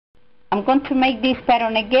I'm going to make this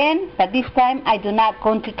pattern again, but this time I do not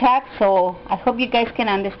going to tap, so I hope you guys can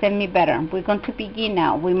understand me better. We're going to begin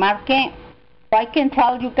now. We're marking, I can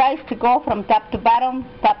tell you guys to go from top to bottom,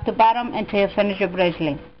 until you finish your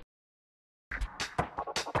bracelet.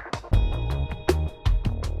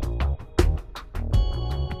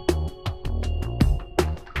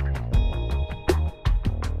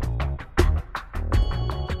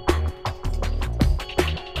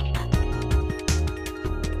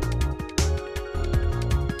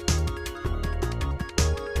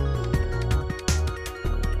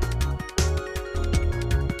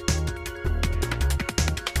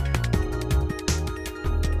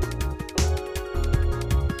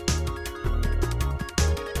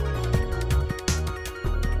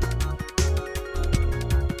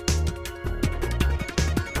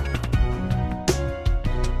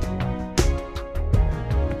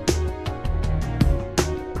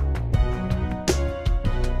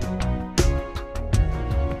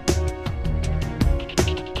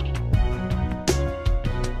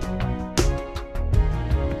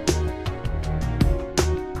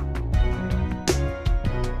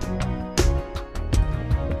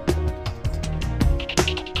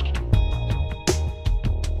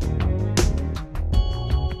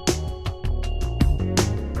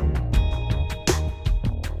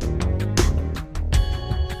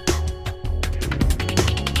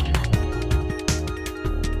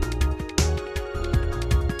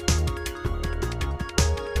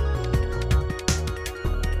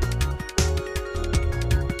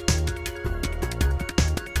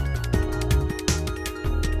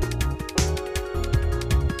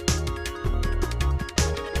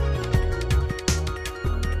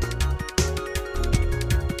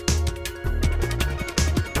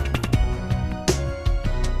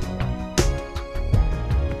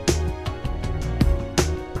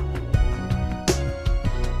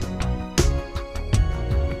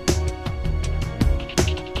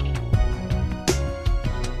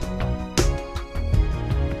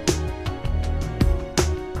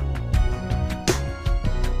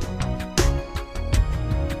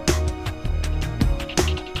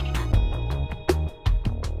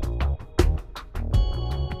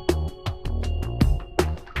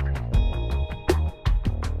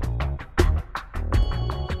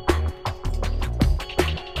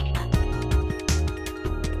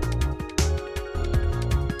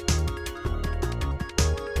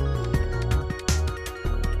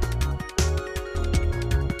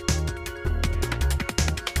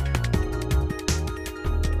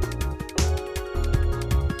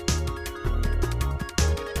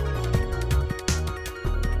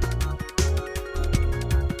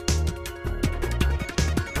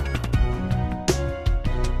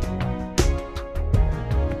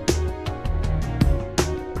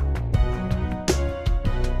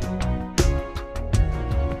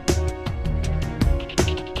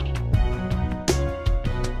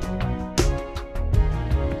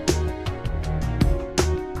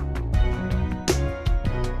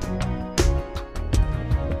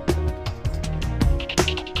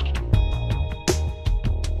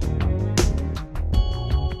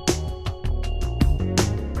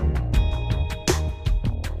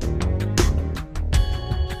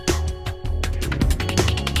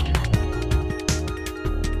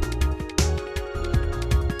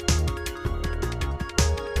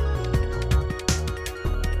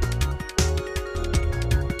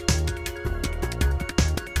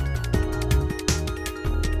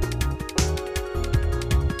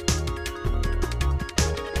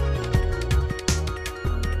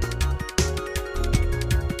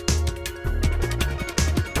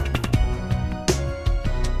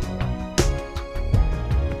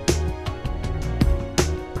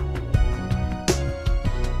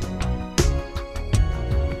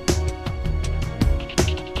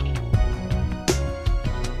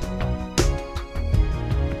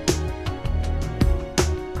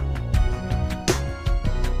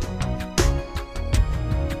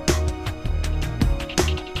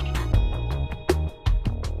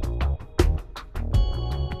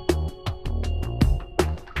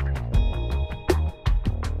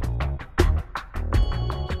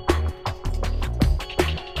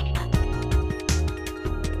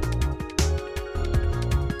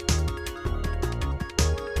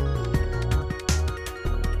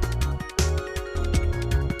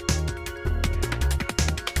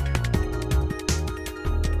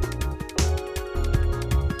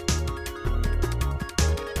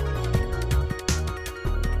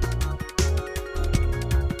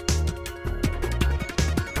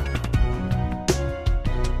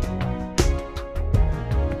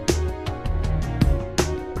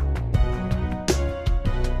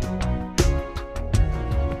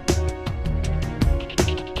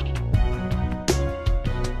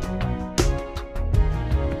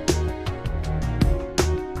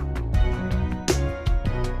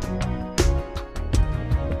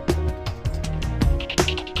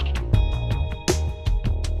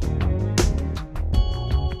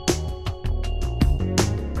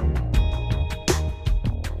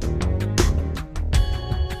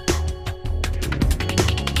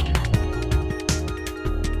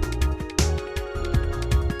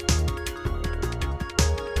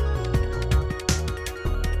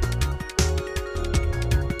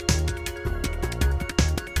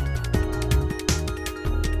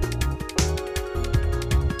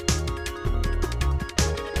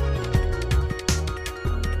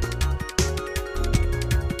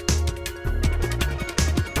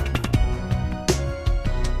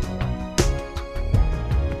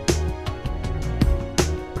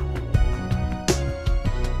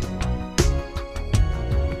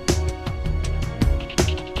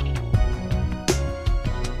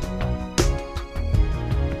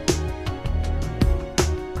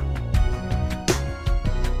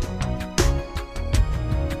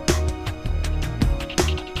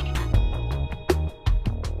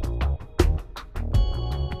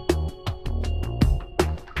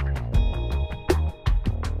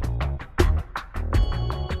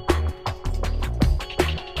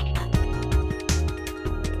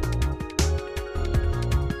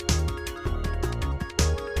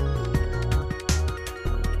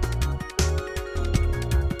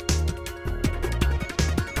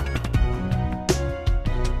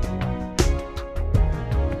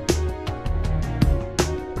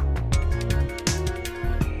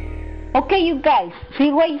 Okay, you guys, see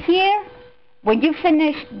right here, when you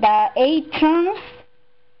finish the 8 turns,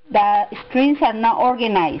 the strings are not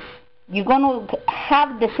organized. You're going to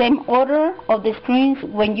have the same order of the strings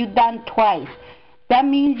when you're done twice. That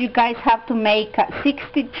means you guys have to make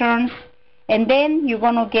 60 turns, and then you're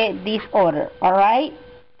going to get this order, alright?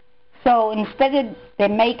 So instead of they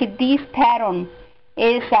make this pattern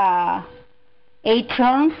is 8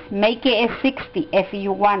 turns, make it a 60 if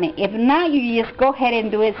you want it. If not, you just go ahead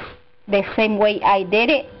and do it the same way I did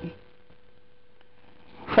it.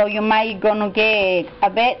 So you might gonna get a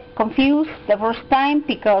bit confused the first time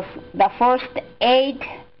because the first 8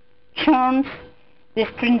 turns the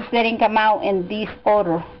strings didn't come out in this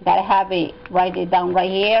order that I have it write it down right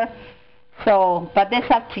here. So but that's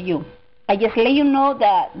up to you. I just let you know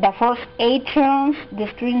that the first 8 turns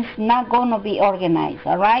the strings not gonna be organized,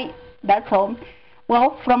 alright? That's all.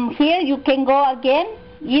 Well, from here you can go again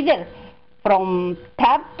either from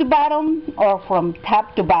top to bottom or from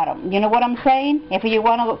top to bottom. You know what I'm saying? If you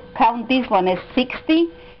want to count this one as 60,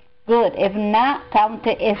 good. If not, count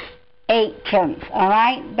it as 8 turns,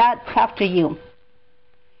 alright? That's up to you.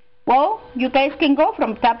 Well, you guys can go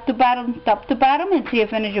from top to bottom, and see you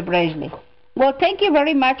finish your bracelet. Well, thank you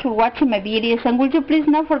very much for watching my videos, and would you please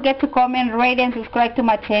not forget to comment, rate, and subscribe to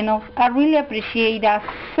my channel. I really appreciate that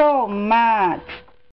so much.